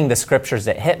was noting the scriptures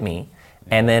that hit me.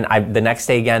 And then the next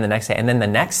day again, the next day. And then the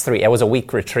next 3, it was a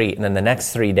week retreat. And then the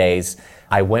next 3 days,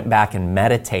 I went back and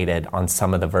meditated on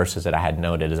some of the verses that I had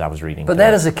noted as I was reading. But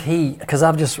that is a key, because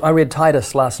I read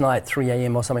Titus last night, 3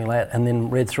 a.m. or something like that, and then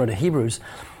read through into Hebrews.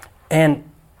 And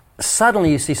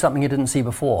suddenly you see something you didn't see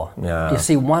before. Yeah. You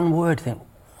see one word, you think,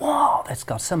 wow, that's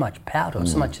got so much power to it,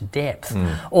 so much depth.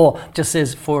 Or just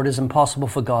says, for it is impossible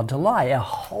for God to lie. Our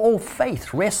whole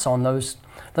faith rests on those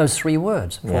 3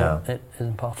 words.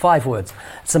 5 words.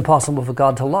 It's impossible for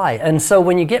God to lie. And so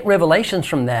when you get revelations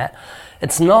from that,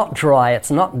 it's not dry,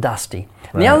 it's not dusty.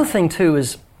 And the other thing too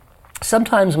is,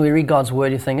 sometimes when we read God's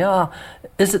word, you think,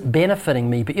 is it benefiting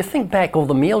me? But you think back all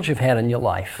the meals you've had in your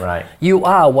life. Right. You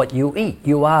are what you eat.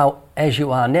 You are as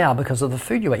you are now because of the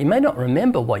food you ate. You may not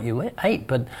remember what you ate,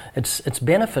 but it's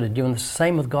benefited you. And the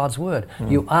same with God's word.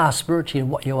 You are spiritually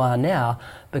what you are now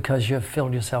because you've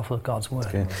filled yourself with God's word.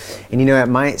 And it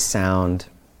might sound,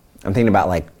 I'm thinking about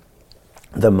like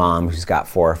the mom who's got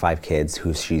 4 or 5 kids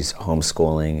who she's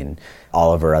homeschooling and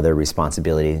all of her other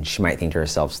responsibilities, and she might think to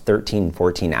herself, 13,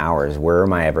 14 hours, where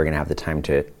am I ever going to have the time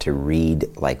to read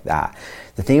like that?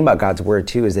 The thing about God's word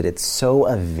too is that it's so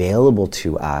available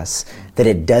to us that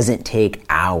it doesn't take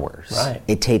hours. Right.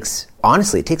 It takes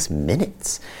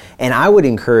minutes. And I would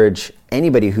encourage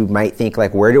anybody who might think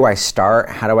like, where do I start?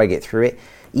 How do I get through it?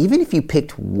 Even if you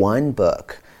picked one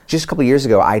book. Just a couple years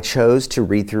ago, I chose to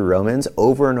read through Romans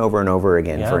over and over and over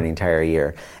again for an entire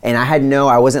year. And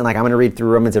I wasn't like, I'm going to read through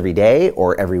Romans every day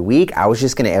or every week. I was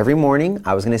just going to, every morning,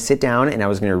 I was going to sit down and I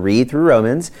was going to read through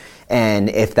Romans. And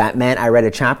if that meant I read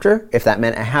a chapter, if that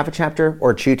meant a half a chapter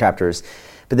or 2 chapters.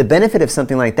 But the benefit of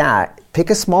something like that, pick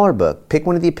a smaller book, pick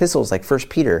one of the epistles like 1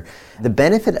 Peter. The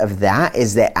benefit of that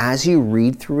is that as you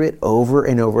read through it over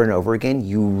and over and over again,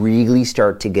 you really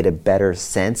start to get a better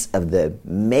sense of the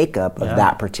makeup of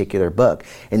that particular book.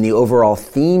 And the overall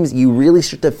themes, you really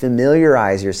start to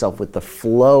familiarize yourself with the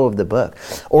flow of the book.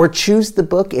 Or choose the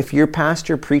book, if your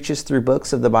pastor preaches through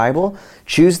books of the Bible,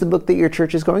 choose the book that your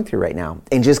church is going through right now.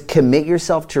 And just commit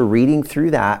yourself to reading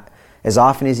through that as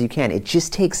often as you can. It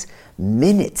just takes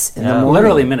minutes in the morning.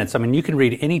 Literally minutes. I mean, you can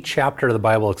read any chapter of the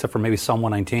Bible except for maybe Psalm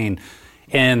 119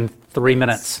 in 3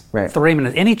 minutes. Right. 3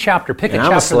 minutes. Any chapter. Pick And a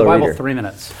I'm a chapter of the slow Bible, reader. 3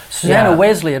 minutes. Susanna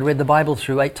Wesley had read the Bible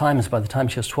through 8 times by the time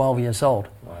she was 12 years old.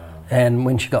 And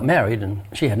when she got married, and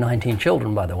she had 19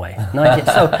 children, by the way. 19,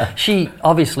 so she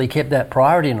obviously kept that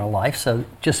priority in her life, so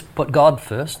just put God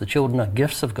first. The children are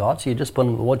gifts of God, so you just put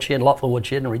them in the woodshed, lock the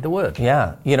woodshed, and read the Word.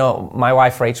 Yeah. You know, my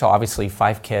wife, Rachel, obviously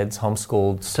 5 kids,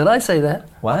 homeschooled. Did I say that?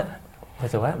 What?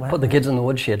 Was it what? Put the kids in the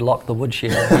woodshed, lock the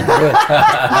woodshed, and read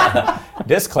the Word.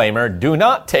 Disclaimer, do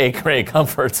not take Ray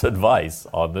Comfort's advice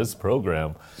on this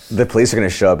program. The police are going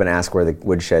to show up and ask where the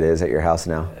woodshed is at your house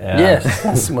now. Yes,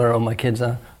 that's where all my kids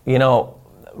are. You know,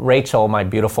 Rachel, my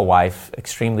beautiful wife,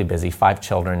 extremely busy, 5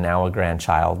 children, now a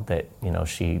grandchild that, you know,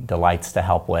 she delights to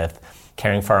help with,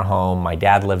 caring for our home. My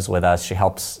dad lives with us. She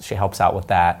helps out with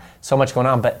that. So much going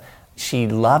on, but she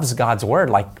loves God's Word.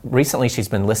 Like recently she's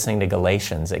been listening to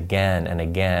Galatians again and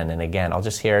again and again. I'll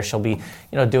just hear her. She'll be, you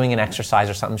know, doing an exercise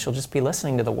or something. She'll just be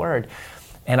listening to the Word.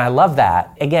 And I love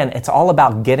that. Again, it's all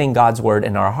about getting God's Word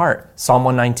in our heart. Psalm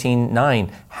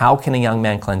 119:9, how can a young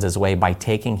man cleanse his way? By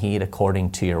taking heed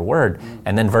according to your Word.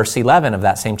 And then verse 11 of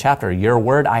that same chapter, your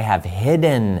Word I have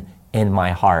hidden in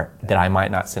my heart that I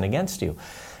might not sin against you.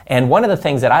 And one of the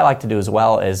things that I like to do as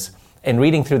well is, in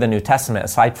reading through the New Testament,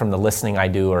 aside from the listening I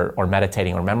do or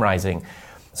meditating or memorizing,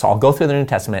 so I'll go through the New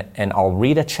Testament and I'll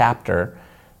read a chapter.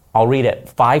 I'll read it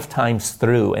 5 times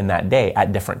through in that day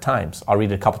at different times. I'll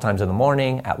read it a couple times in the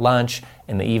morning, at lunch,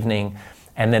 in the evening.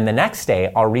 And then the next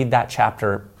day, I'll read that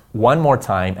chapter one more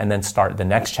time and then start the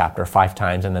next chapter 5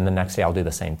 times. And then the next day, I'll do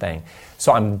the same thing.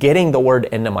 So I'm getting the Word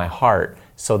into my heart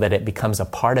so that it becomes a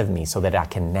part of me so that I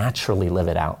can naturally live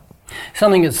it out.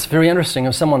 Something that's very interesting,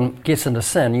 if someone gets into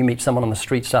sin, you meet someone on the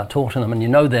street, start talking to them, and you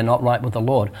know they're not right with the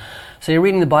Lord. So you're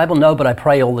reading the Bible? No, but I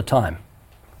pray all the time.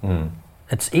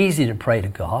 It's easy to pray to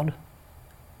God,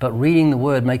 but reading the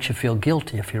Word makes you feel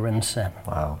guilty if you're in sin.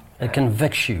 Wow. It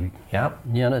convicts you. Yep.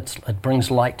 You know, it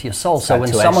brings light to your soul. It's So that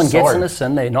when two-edged someone gets sword. into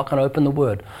sin, they're not going to open the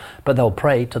Word, but they'll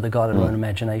pray to the God in their own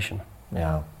imagination.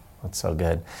 Yeah, that's so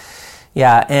good.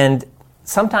 Yeah, and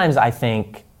sometimes I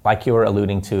think, like you were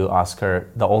alluding to, Oscar,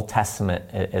 the Old Testament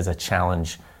is a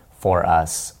challenge for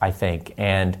us, I think.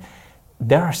 And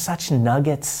there are such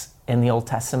nuggets in the Old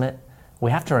Testament. We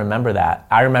have to remember that.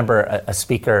 I remember a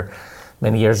speaker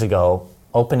many years ago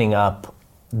opening up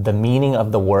the meaning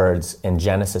of the words in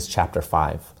Genesis chapter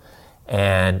 5.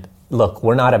 And look,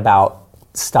 we're not about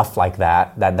stuff like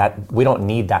that we don't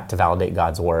need that to validate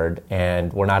God's Word,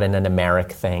 and we're not into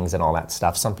numeric things and all that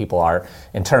stuff. Some people are,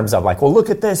 in terms of like, well, look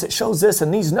at this, it shows this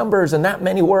and these numbers and that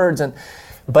many words.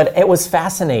 But it was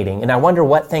fascinating, and I wonder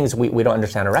what things we don't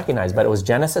understand or recognize, but it was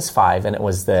Genesis 5, and it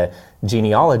was the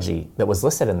genealogy that was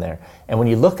listed in there. And when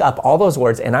you look up all those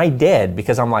words, and I did,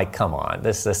 because I'm like, come on,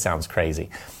 this sounds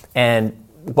crazy. And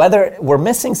whether we're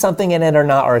missing something in it or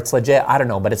not, or it's legit, I don't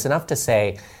know, but it's enough to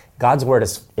say God's Word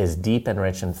is deep and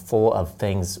rich and full of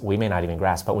things we may not even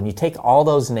grasp. But when you take all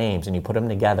those names and you put them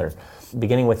together,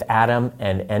 beginning with Adam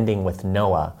and ending with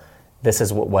Noah, this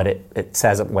is what it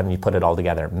says when you put it all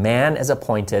together. Man is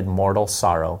appointed mortal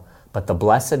sorrow, but the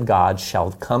blessed God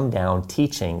shall come down,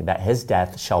 teaching that his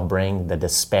death shall bring the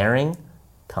despairing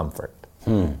comfort.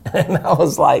 And I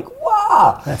was like,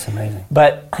 wow. That's amazing.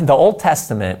 But the Old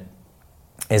Testament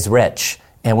is rich,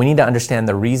 and we need to understand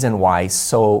the reason why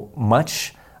so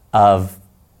much of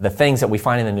the things that we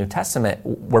find in the New Testament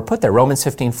were put there. Romans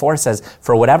 15:4 says,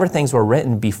 for whatever things were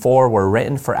written before were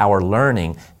written for our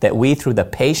learning, that we through the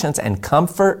patience and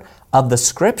comfort of the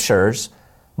Scriptures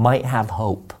might have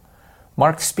hope.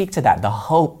 Mark, speak to that, the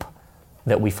hope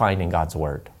that we find in God's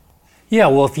Word. Yeah,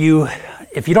 well, if you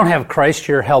don't have Christ,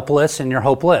 you're helpless and you're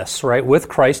hopeless, right? With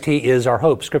Christ, He is our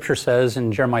hope. Scripture says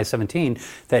in Jeremiah 17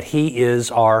 that He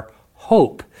is our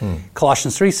hope.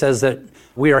 Colossians 3 says that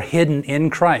we are hidden in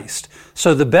Christ.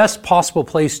 So the best possible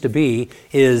place to be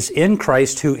is in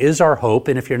Christ, who is our hope,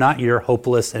 and if you're not, you're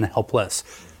hopeless and helpless.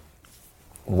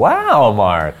 Wow,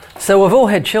 Mark. So we've all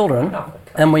had children,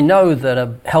 and we know that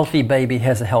a healthy baby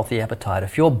has a healthy appetite.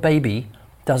 If your baby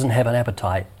doesn't have an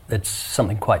appetite, it's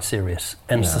something quite serious.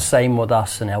 And it's the same with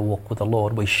us in our walk with the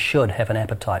Lord. We should have an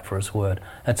appetite for His Word.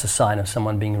 That's a sign of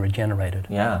someone being regenerated.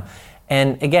 Yeah.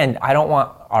 And again, I don't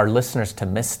want our listeners to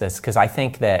miss this, because I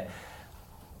think that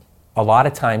a lot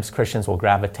of times Christians will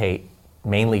gravitate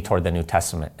mainly toward the New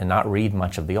Testament and not read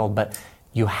much of the Old, but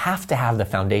you have to have the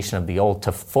foundation of the Old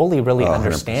to fully really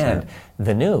understand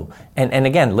the New. And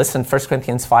again, listen, 1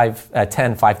 Corinthians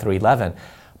 10, 5 through 11.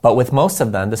 But with most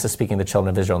of them, this is speaking of the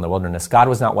children of Israel in the wilderness, God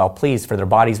was not well pleased, for their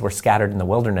bodies were scattered in the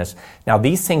wilderness. Now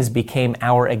these things became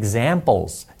our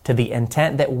examples, to the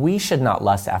intent that we should not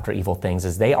lust after evil things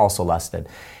as they also lusted.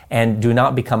 And do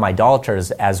not become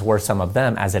idolaters, as were some of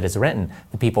them, as it is written.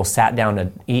 The people sat down to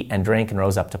eat and drink and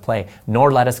rose up to play. Nor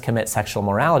let us commit sexual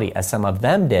immorality, as some of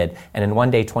them did, and in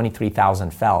one day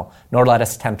 23,000 fell. Nor let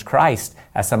us tempt Christ,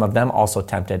 as some of them also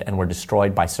tempted and were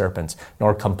destroyed by serpents.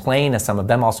 Nor complain, as some of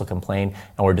them also complained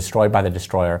and were destroyed by the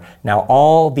destroyer. Now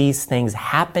all these things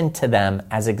happened to them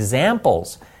as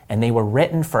examples, and they were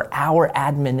written for our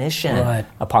admonition,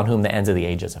 upon whom the ends of the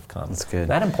ages have come. That's good. Isn't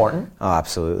that important? Oh,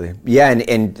 absolutely. Yeah,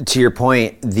 and to your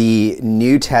point, the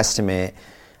New Testament,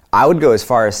 I would go as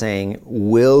far as saying,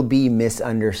 will be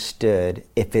misunderstood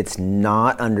if it's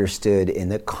not understood in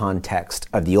the context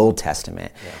of the Old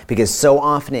Testament. Yeah. Because so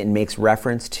often it makes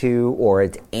reference to, or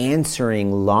it's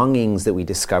answering longings that we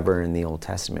discover in the Old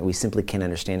Testament. We simply can't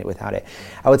understand it without it.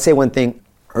 I would say one thing.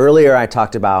 Earlier I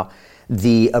talked about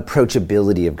the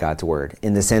approachability of God's Word,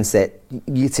 in the sense that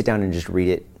you sit down and just read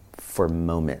it for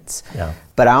moments. Yeah.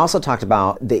 But I also talked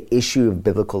about the issue of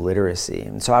biblical literacy.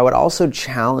 And so I would also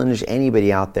challenge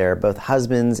anybody out there, both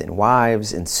husbands and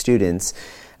wives and students,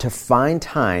 to find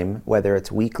time, whether it's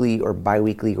weekly or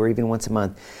biweekly or even once a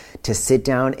month, to sit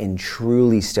down and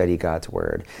truly study God's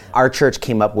Word. Our church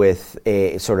came up with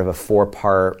a sort of a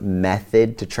 4-part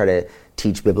method to try to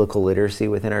teach biblical literacy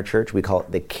within our church. We call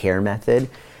it the CARE method.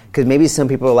 Because maybe some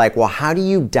people are like, well, how do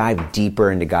you dive deeper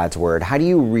into God's Word? How do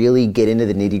you really get into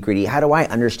the nitty-gritty? How do I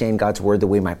understand God's Word the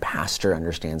way my pastor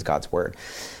understands God's Word?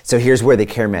 So here's where the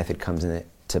CARE method comes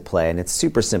into play, and it's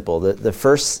super simple. The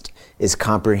first is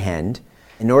comprehend.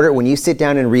 When you sit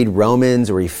down and read Romans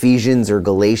or Ephesians or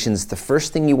Galatians, the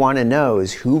first thing you want to know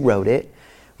is who wrote it,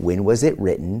 when was it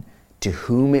written, to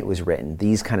whom it was written,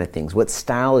 these kind of things, what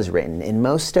style is written. And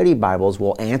most study Bibles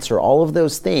will answer all of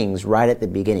those things right at the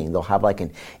beginning. They'll have like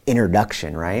an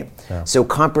introduction, right? Yeah. So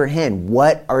comprehend,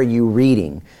 what are you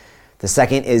reading? The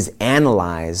second is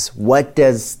analyze. What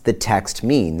does the text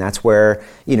mean? That's where,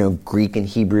 Greek and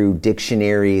Hebrew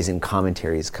dictionaries and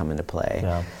commentaries come into play.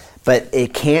 Yeah. But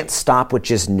it can't stop with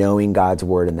just knowing God's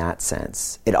Word in that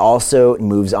sense. It also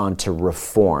moves on to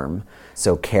reform.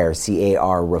 So CARE,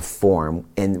 C-A-R, reform.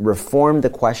 And reform, the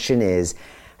question is,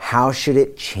 how should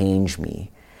it change me?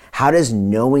 How does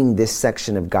knowing this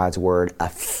section of God's Word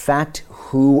affect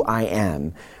who I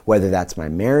am, whether that's my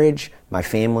marriage, my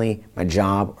family, my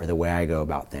job, or the way I go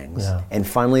about things? Yeah. And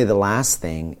finally, the last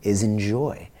thing is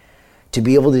enjoy. To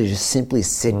be able to just simply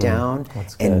sit down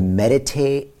and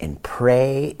meditate and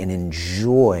pray and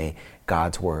enjoy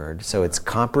God's Word. So it's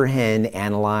comprehend,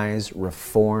 analyze,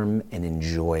 reform, and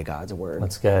enjoy God's Word.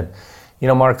 That's good.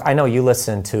 Mark, I know you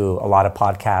listen to a lot of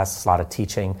podcasts, a lot of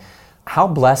teaching. How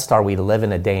blessed are we to live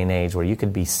in a day and age where you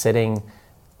could be sitting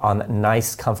on a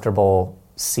nice, comfortable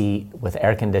seat with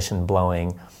air conditioning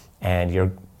blowing, and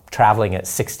you're traveling at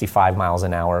 65 miles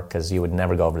an hour because you would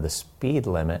never go over the speed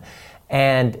limit,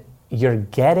 and you're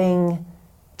getting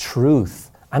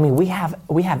truth. I mean, we have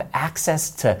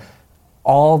access to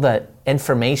all the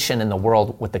information in the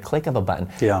world with the click of a button.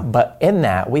 Yeah. But in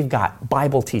that, we've got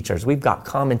Bible teachers, we've got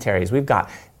commentaries, we've got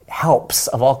helps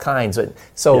of all kinds.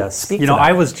 So speak to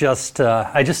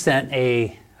that. I just sent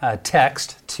a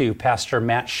text to Pastor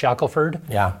Matt Shackelford,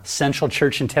 Central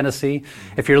Church in Tennessee.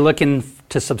 If you're looking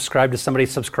to subscribe to somebody,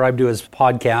 subscribe to his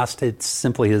podcast. It's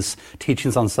simply his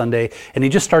teachings on Sunday. And he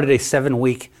just started a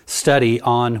 7-week study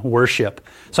on worship.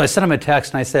 So I sent him a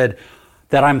text and I said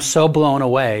that I'm so blown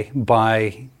away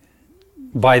by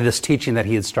this teaching that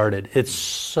he had started. It's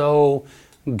so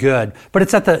good. But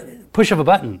it's at the push of a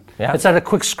button. Yeah. It's at a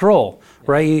quick scroll,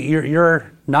 right?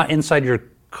 You're not inside your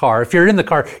car. If you're in the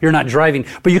car, you're not driving,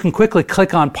 but you can quickly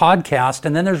click on podcast,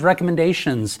 and then there's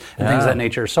recommendations and things of that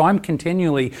nature. So I'm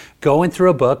continually going through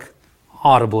a book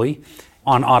audibly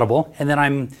on Audible, and then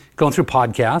I'm going through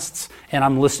podcasts, and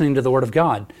I'm listening to the Word of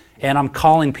God, and I'm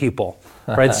calling people,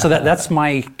 right? So that's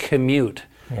my commute.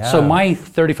 Yeah. So my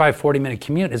 35, 40-minute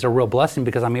commute is a real blessing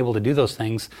because I'm able to do those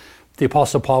things. The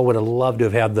Apostle Paul would have loved to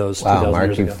have had those 2,000 Mark,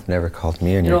 years ago. You've never called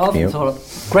me in your commute.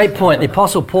 Great point. The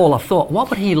Apostle Paul, I thought,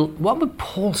 what would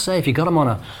Paul say if you got him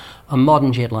on a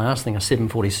modern jet like us, a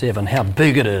 747, how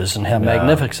big it is and how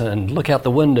magnificent, and look out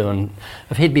the window, and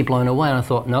if he'd be blown away. And I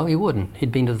thought, no, he wouldn't.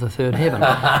 He'd been to the third heaven.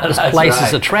 This place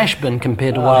is a trash bin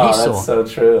compared to what he saw. That's so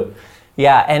true.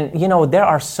 Yeah, and there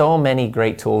are so many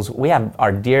great tools. We have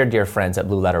our dear, dear friends at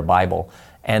Blue Letter Bible,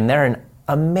 and they're an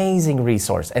amazing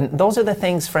resource. And those are the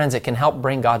things, friends, that can help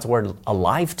bring God's Word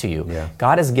alive to you. Yeah.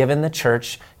 God has given the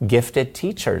church gifted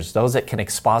teachers, those that can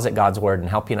exposit God's Word and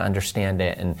help you to understand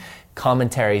it, and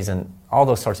commentaries and all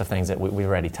those sorts of things that we've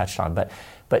already touched on.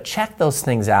 But check those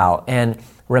things out. And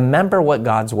remember what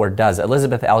God's Word does.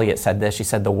 Elizabeth Elliot said this. She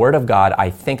said, the Word of God I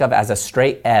think of as a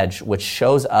straight edge which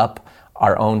shows up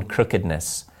our own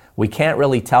crookedness. We can't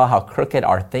really tell how crooked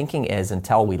our thinking is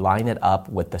until we line it up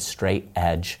with the straight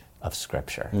edge of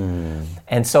Scripture.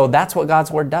 And so that's what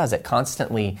God's Word does. It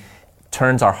constantly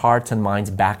turns our hearts and minds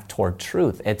back toward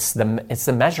truth. It's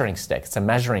the measuring stick. It's a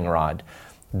measuring rod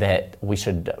that we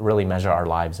should really measure our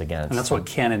lives against. And that's what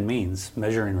canon means,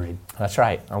 measuring reed. That's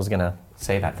right. I was going to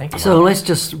say that. Thank you. So let's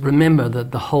just remember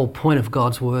that the whole point of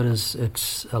God's Word is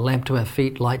it's a lamp to our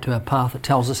feet, light to our path. It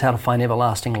tells us how to find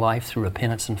everlasting life through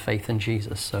repentance and faith in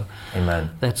Jesus. So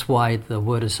Amen. That's why the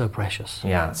Word is so precious.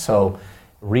 Yeah, so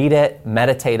read it,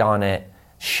 meditate on it,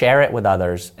 share it with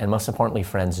others, and most importantly,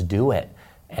 friends, do it.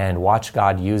 And watch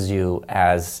God use you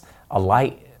as a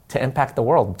light to impact the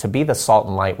world, to be the salt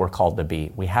and light we're called to be.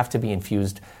 We have to be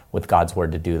infused with God's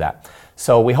Word to do that.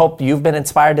 So we hope you've been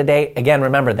inspired today. Again,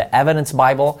 remember the Evidence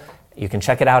Bible. You can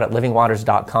check it out at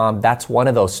livingwaters.com. That's one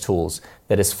of those tools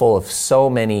that is full of so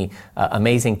many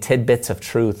amazing tidbits of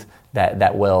truth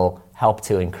that will help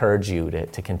to encourage you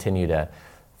to continue to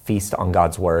feast on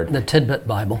God's Word. The Tidbit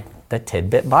Bible. The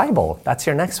Tidbit Bible. That's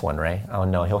your next one, Ray. Oh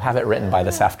no, he'll have it written by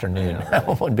this afternoon. I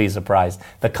wouldn't be surprised.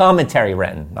 The commentary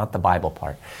written, not the Bible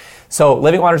part. So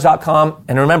livingwaters.com.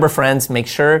 And remember, friends, make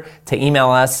sure to email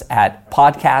us at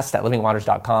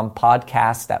podcast@livingwaters.com,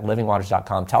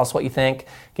 podcast@livingwaters.com. Tell us what you think.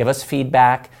 Give us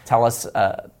feedback. Tell us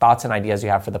thoughts and ideas you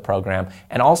have for the program.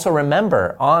 And also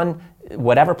remember, on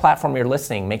whatever platform you're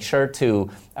listening, make sure to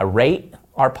rate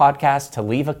our podcast, to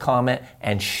leave a comment,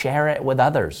 and share it with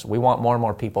others. We want more and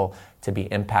more people to be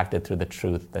impacted through the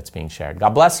truth that's being shared.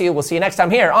 God bless you. We'll see you next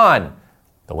time here on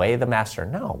The Way of the Master.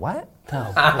 No, what?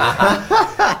 No.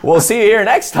 We'll see you here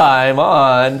next time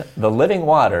on the Living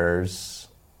Waters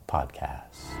podcast.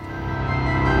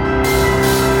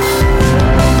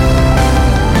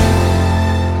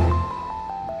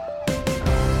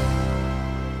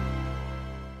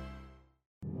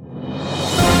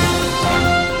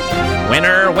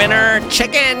 Winner, winner,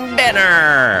 chicken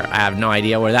dinner. I have no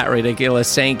idea where that ridiculous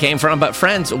saying came from, but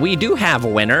friends, we do have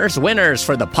winners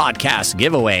for the podcast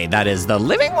giveaway. That is the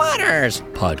Living Waters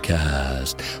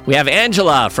podcast. We have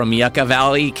Angela from Yucca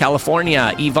Valley,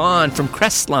 California, Yvonne from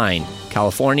Crestline,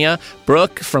 California,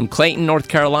 Brooke from Clayton, North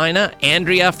Carolina,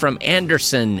 Andrea from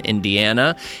Anderson,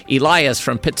 Indiana, Elias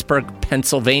from Pittsburgh,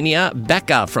 Pennsylvania,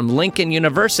 Becca from Lincoln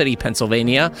University,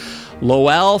 Pennsylvania,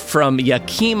 Lowell from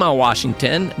Yakima,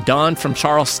 Washington, Don from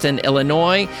Charleston,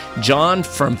 Illinois, John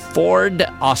from Ford,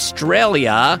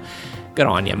 Australia, good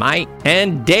on you, mate,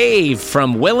 and Dave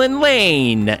from Willen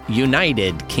Lane,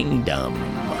 United Kingdom.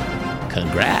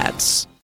 Congrats.